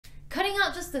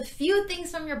out just a few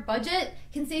things from your budget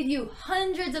can save you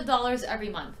hundreds of dollars every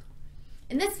month.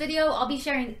 In this video, I'll be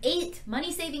sharing 8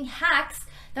 money-saving hacks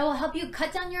that will help you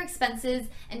cut down your expenses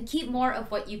and keep more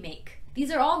of what you make. These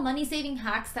are all money-saving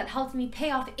hacks that helped me pay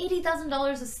off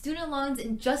 $80,000 of student loans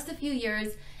in just a few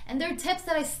years, and they're tips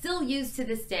that I still use to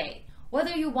this day.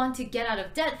 Whether you want to get out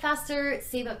of debt faster,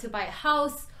 save up to buy a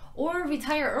house, or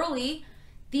retire early,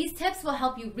 these tips will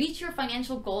help you reach your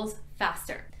financial goals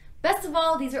faster. Best of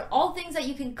all, these are all things that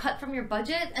you can cut from your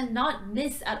budget and not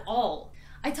miss at all.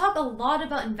 I talk a lot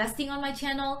about investing on my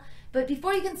channel, but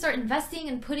before you can start investing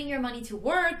and putting your money to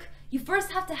work, you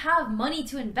first have to have money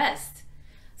to invest.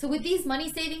 So with these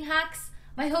money-saving hacks,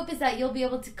 my hope is that you'll be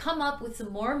able to come up with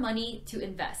some more money to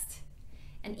invest.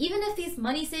 And even if these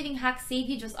money-saving hacks save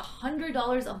you just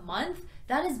 $100 a month,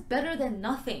 that is better than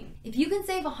nothing. If you can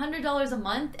save $100 a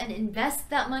month and invest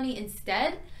that money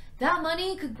instead, that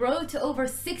money could grow to over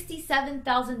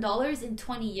 $67,000 in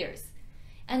 20 years.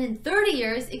 And in 30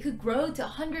 years, it could grow to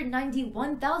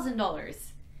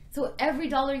 $191,000. So every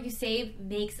dollar you save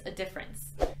makes a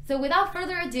difference. So without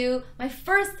further ado, my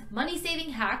first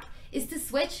money-saving hack is to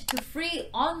switch to free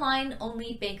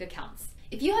online-only bank accounts.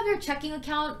 If you have your checking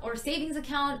account or savings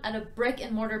account at a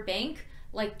brick-and-mortar bank,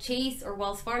 like Chase or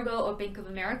Wells Fargo or Bank of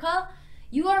America,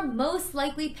 you are most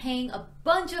likely paying a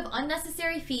bunch of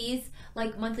unnecessary fees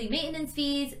like monthly maintenance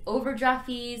fees, overdraft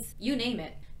fees, you name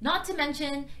it. Not to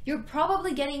mention, you're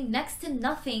probably getting next to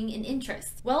nothing in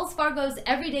interest. Wells Fargo's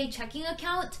everyday checking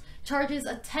account charges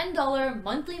a $10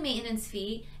 monthly maintenance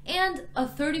fee and a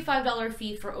 $35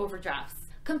 fee for overdrafts.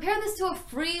 Compare this to a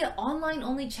free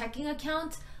online-only checking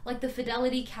account like the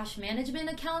Fidelity Cash Management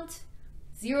account.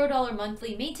 $0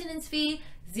 monthly maintenance fee,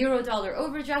 $0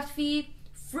 overdraft fee,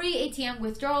 free ATM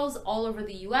withdrawals all over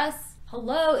the US.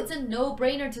 Hello, it's a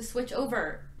no-brainer to switch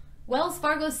over. Wells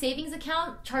Fargo's savings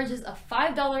account charges a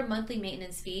 $5 monthly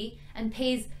maintenance fee and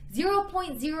pays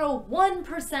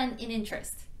 0.01% in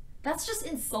interest. That's just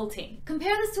insulting.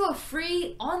 Compare this to a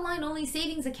free online-only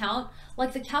savings account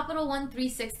like the Capital One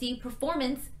 360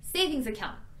 Performance Savings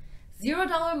Account.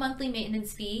 $0 monthly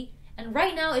maintenance fee, and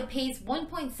right now it pays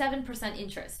 1.7%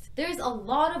 interest. There's a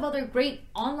lot of other great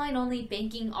online-only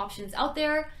banking options out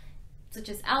there, such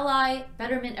as Ally,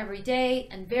 Betterment Everyday,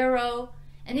 and Vero.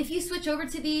 And if you switch over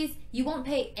to these, you won't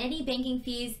pay any banking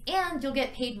fees and you'll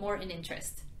get paid more in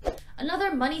interest.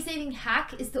 Another money-saving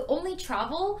hack is to only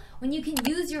travel when you can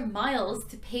use your miles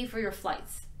to pay for your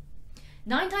flights.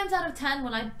 9 times out of 10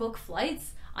 when I book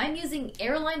flights, I'm using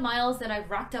airline miles that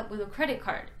I've racked up with a credit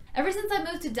card. Ever since I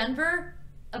moved to Denver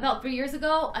about 3 years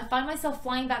ago, I find myself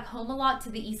flying back home a lot to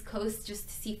the East Coast just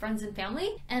to see friends and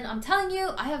family. And I'm telling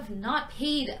you, I have not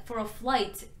paid for a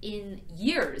flight in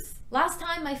years. Last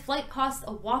time, my flight cost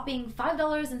a whopping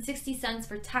 $5.60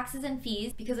 for taxes and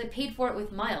fees because I paid for it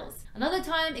with miles. Another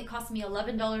time, it cost me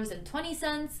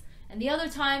 $11.20. And the other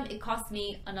time, it cost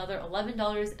me another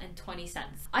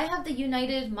 $11.20. I have the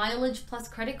United Mileage Plus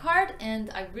credit card, and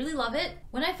I really love it.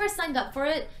 When I first signed up for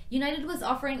it, United was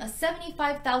offering a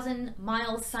 75,000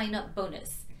 miles sign-up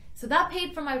bonus. So that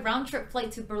paid for my round-trip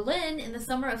flight to Berlin in the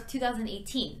summer of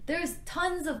 2018. There's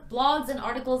tons of blogs and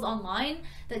articles online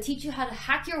that teach you how to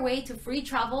hack your way to free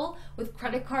travel with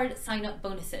credit card sign-up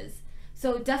bonuses.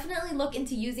 So definitely look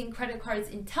into using credit cards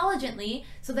intelligently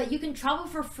so that you can travel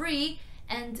for free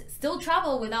and still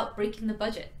travel without breaking the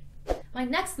budget. My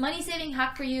next money-saving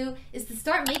hack for you is to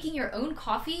start making your own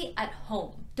coffee at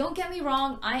home. Don't get me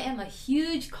wrong, I am a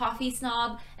huge coffee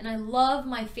snob and I love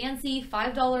my fancy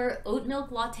 $5 oat milk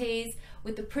lattes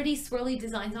with the pretty swirly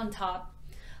designs on top.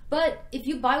 But if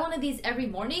you buy one of these every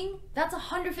morning, that's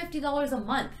 $150 a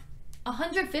month.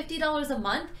 $150 a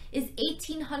month is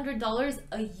 $1,800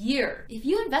 a year. If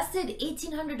you invested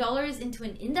 $1,800 into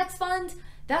an index fund,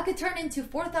 that could turn into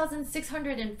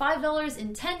 $4,605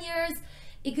 in 10 years.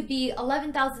 It could be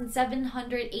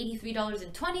 $11,783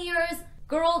 in 20 years.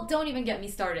 Girl, don't even get me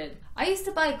started. I used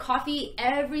to buy coffee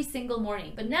every single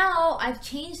morning, but now I've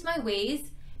changed my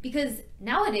ways because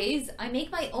nowadays I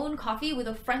make my own coffee with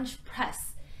a French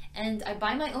press and I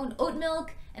buy my own oat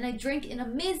milk and I drink an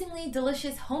amazingly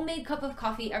delicious homemade cup of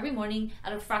coffee every morning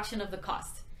at a fraction of the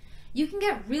cost. You can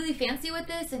get really fancy with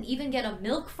this and even get a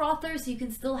milk frother so you can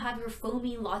still have your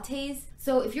foamy lattes.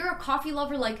 So if you're a coffee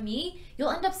lover like me, you'll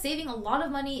end up saving a lot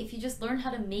of money if you just learn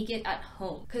how to make it at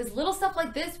home. Because little stuff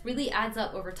like this really adds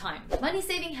up over time. Money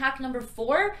saving hack number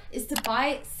 4 is to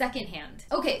buy secondhand.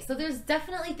 Okay, so there's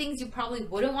definitely things you probably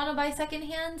wouldn't want to buy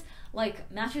secondhand,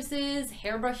 like mattresses,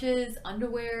 hairbrushes,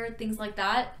 underwear, things like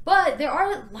that. But there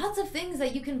are lots of things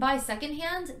that you can buy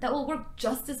secondhand that will work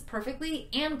just as perfectly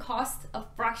and cost a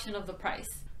fraction of the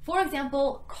price. For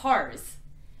example, cars.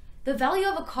 The value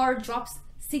of a car drops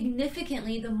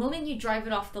significantly the moment you drive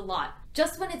it off the lot.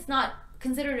 Just when it's not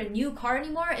considered a new car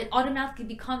anymore, it automatically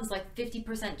becomes like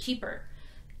 50% cheaper.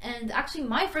 And actually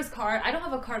my first car, I don't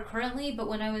have a car currently, but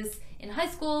when I was in high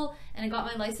school and I got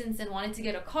my license and wanted to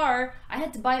get a car, I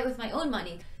had to buy it with my own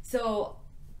money. So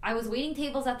I was waiting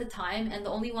tables at the time, and the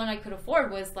only one I could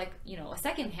afford was like, a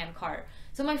secondhand car.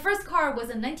 So my first car was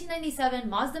a 1997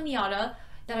 Mazda Miata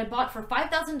that I bought for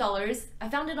 $5,000. I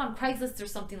found it on Craigslist or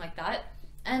something like that.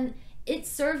 And it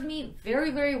served me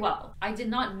very, very well. I did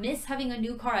not miss having a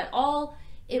new car at all.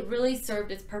 It really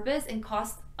served its purpose and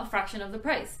cost a fraction of the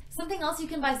price. Something else you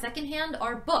can buy secondhand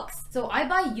are books. So I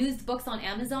buy used books on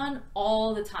Amazon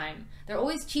all the time. They're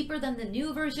always cheaper than the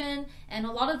new version, and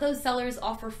a lot of those sellers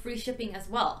offer free shipping as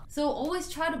well. So always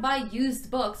try to buy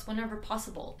used books whenever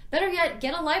possible. Better yet,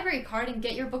 get a library card and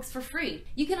get your books for free.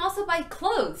 You can also buy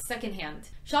clothes secondhand.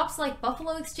 Shops like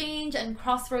Buffalo Exchange and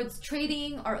Crossroads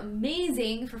Trading are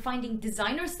amazing for finding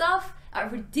designer stuff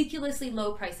at ridiculously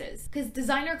low prices. Because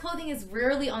designer clothing is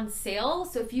rarely on sale,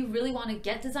 so if you really want to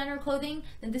get designer clothing,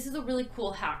 then this is a really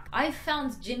cool hack. I've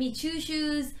found Jimmy Choo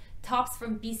shoes, tops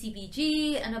from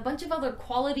BCBG, and a bunch of other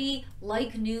quality,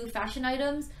 like new fashion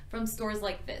items from stores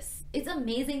like this. It's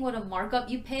amazing what a markup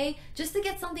you pay just to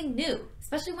get something new,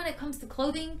 especially when it comes to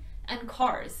clothing and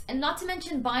cars. And not to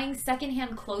mention, buying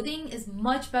secondhand clothing is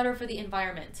much better for the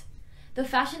environment. The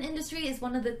fashion industry is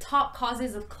one of the top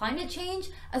causes of climate change,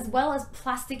 as well as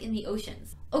plastic in the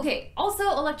oceans. Okay, also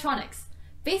electronics.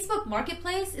 Facebook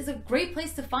Marketplace is a great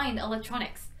place to find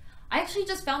electronics. I actually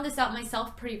just found this out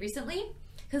myself pretty recently,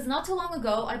 because not too long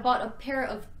ago I bought a pair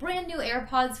of brand new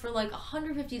AirPods for like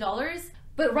 $150,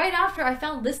 but right after I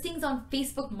found listings on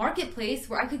Facebook Marketplace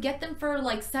where I could get them for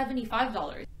like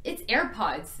 $75. It's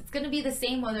AirPods. It's going to be the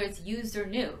same whether it's used or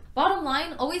new. Bottom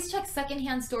line, always check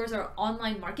secondhand stores or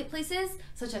online marketplaces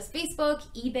such as Facebook,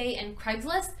 eBay, and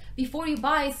Craigslist before you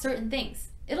buy certain things.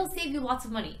 It'll save you lots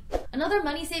of money. Another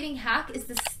money-saving hack is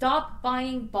to stop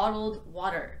buying bottled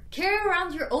water. Carry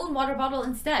around your own water bottle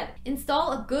instead.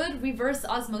 Install a good reverse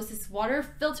osmosis water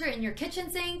filter in your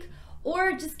kitchen sink,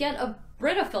 or just get a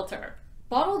Brita filter.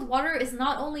 Bottled water is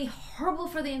not only horrible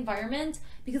for the environment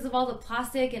because of all the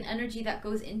plastic and energy that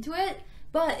goes into it,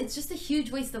 but it's just a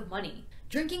huge waste of money.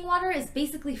 Drinking water is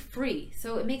basically free,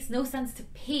 so it makes no sense to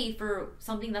pay for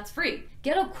something that's free.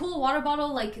 Get a cool water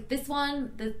bottle like this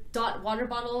one, the Dot water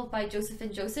bottle by Joseph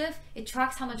 & Joseph. It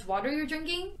tracks how much water you're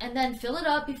drinking, and then fill it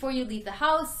up before you leave the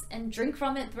house and drink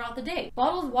from it throughout the day.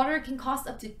 Bottled water can cost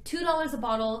up to $2 a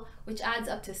bottle, which adds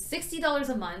up to $60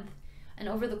 a month. And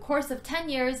over the course of 10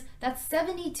 years, that's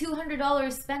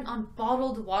 $7,200 spent on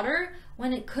bottled water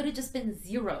when it could have just been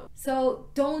zero. So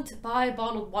don't buy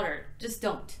bottled water, just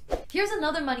don't. Here's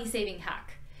another money-saving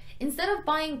hack. Instead of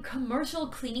buying commercial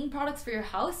cleaning products for your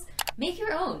house, make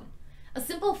your own. A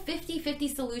simple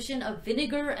 50-50 solution of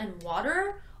vinegar and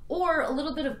water, or a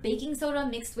little bit of baking soda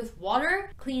mixed with water,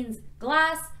 cleans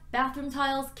glass, bathroom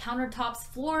tiles, countertops,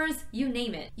 floors, you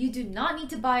name it. You do not need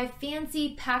to buy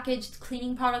fancy packaged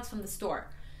cleaning products from the store.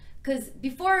 Because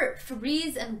before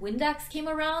Febreze and Windex came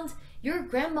around, your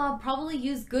grandma probably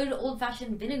used good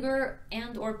old-fashioned vinegar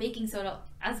and or baking soda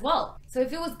as well. So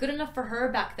if it was good enough for her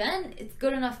back then, it's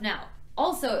good enough now.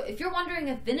 Also, if you're wondering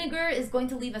if vinegar is going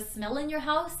to leave a smell in your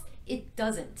house, it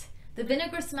doesn't. The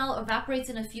vinegar smell evaporates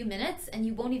in a few minutes and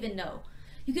you won't even know.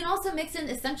 You can also mix in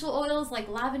essential oils like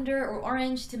lavender or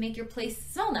orange to make your place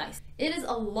smell nice. It is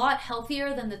a lot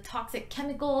healthier than the toxic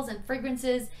chemicals and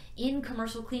fragrances in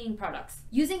commercial cleaning products.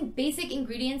 Using basic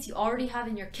ingredients you already have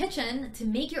in your kitchen to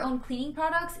make your own cleaning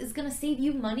products is going to save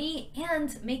you money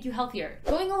and make you healthier.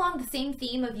 Going along the same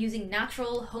theme of using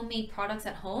natural homemade products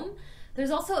at home, there's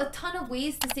also a ton of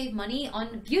ways to save money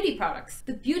on beauty products.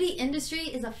 The beauty industry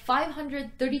is a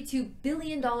 $532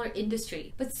 billion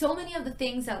industry, but so many of the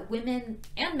things that women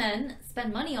and men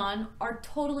spend money on are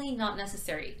totally not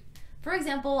necessary. For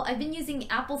example, I've been using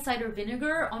apple cider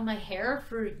vinegar on my hair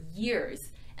for years,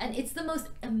 and it's the most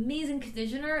amazing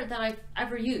conditioner that I've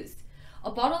ever used.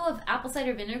 A bottle of apple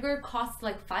cider vinegar costs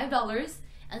like $5,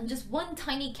 and just one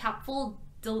tiny capful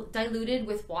diluted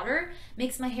with water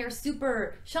makes my hair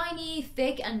super shiny,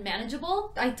 thick, and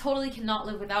manageable. I totally cannot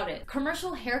live without it.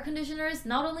 Commercial hair conditioners,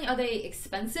 not only are they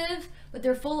expensive, but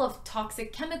they're full of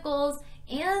toxic chemicals,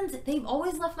 and they've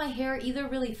always left my hair either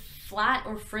really flat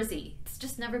or frizzy. It's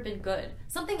just never been good.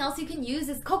 Something else you can use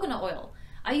is coconut oil.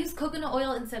 I use coconut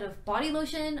oil instead of body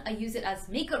lotion, I use it as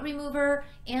makeup remover,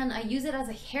 and I use it as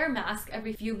a hair mask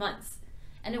every few months.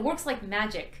 And it works like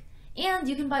magic. And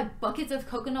you can buy buckets of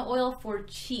coconut oil for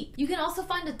cheap. You can also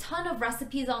find a ton of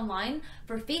recipes online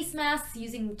for face masks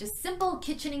using just simple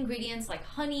kitchen ingredients like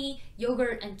honey,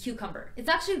 yogurt, and cucumber. It's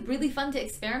actually really fun to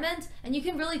experiment, and you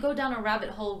can really go down a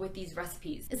rabbit hole with these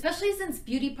recipes. Especially since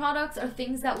beauty products are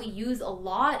things that we use a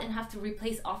lot and have to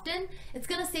replace often, it's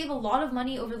gonna save a lot of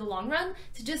money over the long run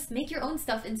to just make your own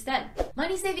stuff instead.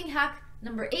 Money saving hack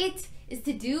number 8 is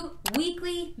to do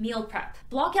weekly meal prep.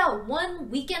 Block out one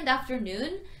weekend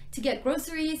afternoon to get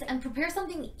groceries and prepare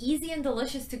something easy and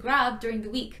delicious to grab during the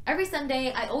week. Every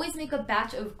Sunday, I always make a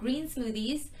batch of green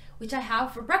smoothies, which I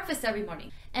have for breakfast every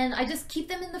morning, and I just keep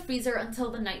them in the freezer until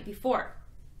the night before.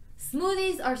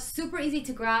 Smoothies are super easy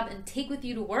to grab and take with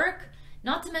you to work,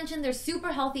 not to mention they're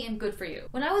super healthy and good for you.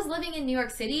 When I was living in New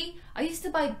York City, I used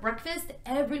to buy breakfast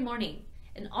every morning,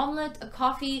 an omelet, a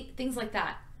coffee, things like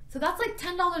that. So that's like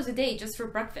 $10 a day just for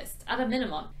breakfast, at a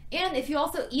minimum. And if you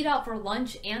also eat out for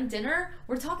lunch and dinner,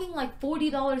 we're talking like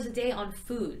 $40 a day on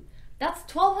food. That's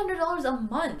 $1,200 a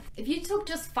month. If you took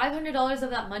just $500 of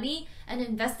that money and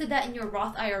invested that in your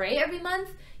Roth IRA every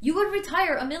month, you would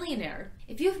retire a millionaire.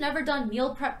 If you've never done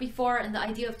meal prep before and the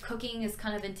idea of cooking is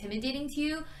kind of intimidating to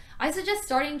you, I suggest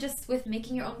starting just with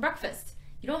making your own breakfast.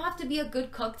 You don't have to be a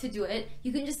good cook to do it.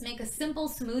 You can just make a simple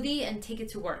smoothie and take it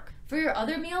to work. For your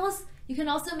other meals, you can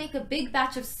also make a big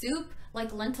batch of soup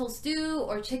like lentil stew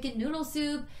or chicken noodle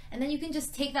soup, and then you can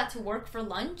just take that to work for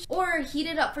lunch or heat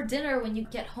it up for dinner when you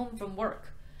get home from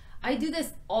work. I do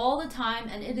this all the time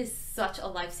and it is such a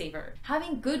lifesaver.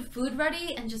 Having good food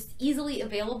ready and just easily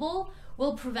available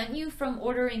will prevent you from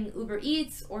ordering Uber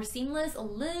Eats or Seamless a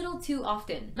little too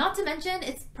often. Not to mention,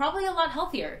 it's probably a lot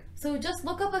healthier. So just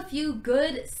look up a few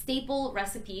good staple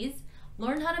recipes,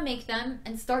 learn how to make them,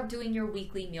 and start doing your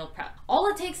weekly meal prep. All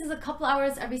it takes is a couple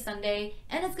hours every Sunday,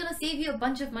 and it's gonna save you a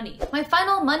bunch of money. My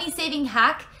final money-saving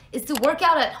hack is to work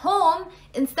out at home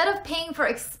instead of paying for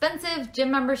expensive gym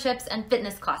memberships and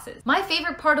fitness classes. My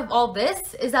favorite part of all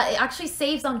this is that it actually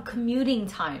saves on commuting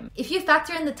time. If you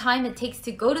factor in the time it takes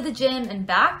to go to the gym and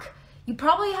back, you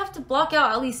probably have to block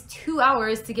out at least 2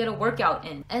 hours to get a workout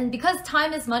in. And because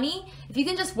time is money, if you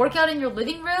can just work out in your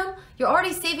living room, you're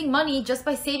already saving money just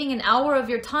by saving an hour of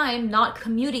your time not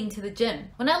commuting to the gym.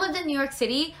 When I lived in New York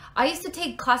City, I used to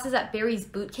take classes at Barry's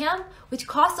Boot Camp, which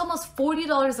cost almost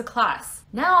 $40 a class.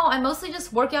 Now, I mostly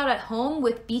just work out at home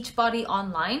with Beachbody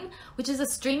Online, which is a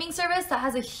streaming service that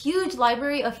has a huge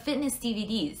library of fitness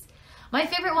DVDs. My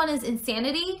favorite one is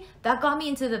Insanity. That got me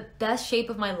into the best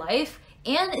shape of my life.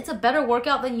 And it's a better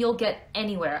workout than you'll get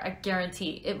anywhere, I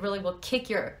guarantee. It really will kick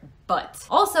your butt.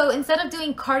 Also, instead of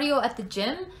doing cardio at the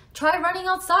gym, try running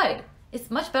outside.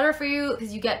 It's much better for you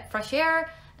because you get fresh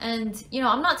air. And,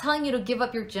 I'm not telling you to give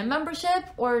up your gym membership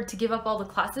or to give up all the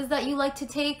classes that you like to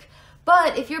take.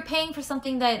 But if you're paying for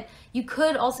something that you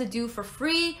could also do for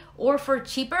free or for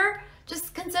cheaper,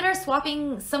 just consider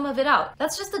swapping some of it out.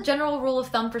 That's just a general rule of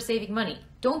thumb for saving money.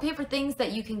 Don't pay for things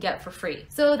that you can get for free.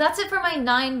 So that's it for my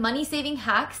 9 money-saving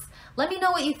hacks. Let me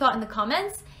know what you thought in the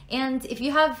comments. And if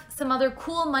you have some other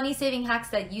cool money-saving hacks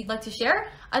that you'd like to share,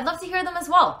 I'd love to hear them as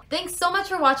well. Thanks so much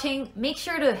for watching. Make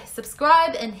sure to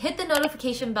subscribe and hit the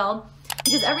notification bell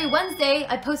because every Wednesday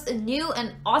I post a new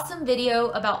and awesome video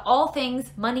about all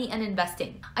things money and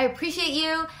investing. I appreciate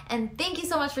you and thank you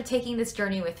so much for taking this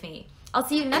journey with me. I'll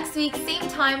see you next week, same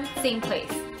time, same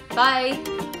place.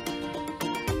 Bye.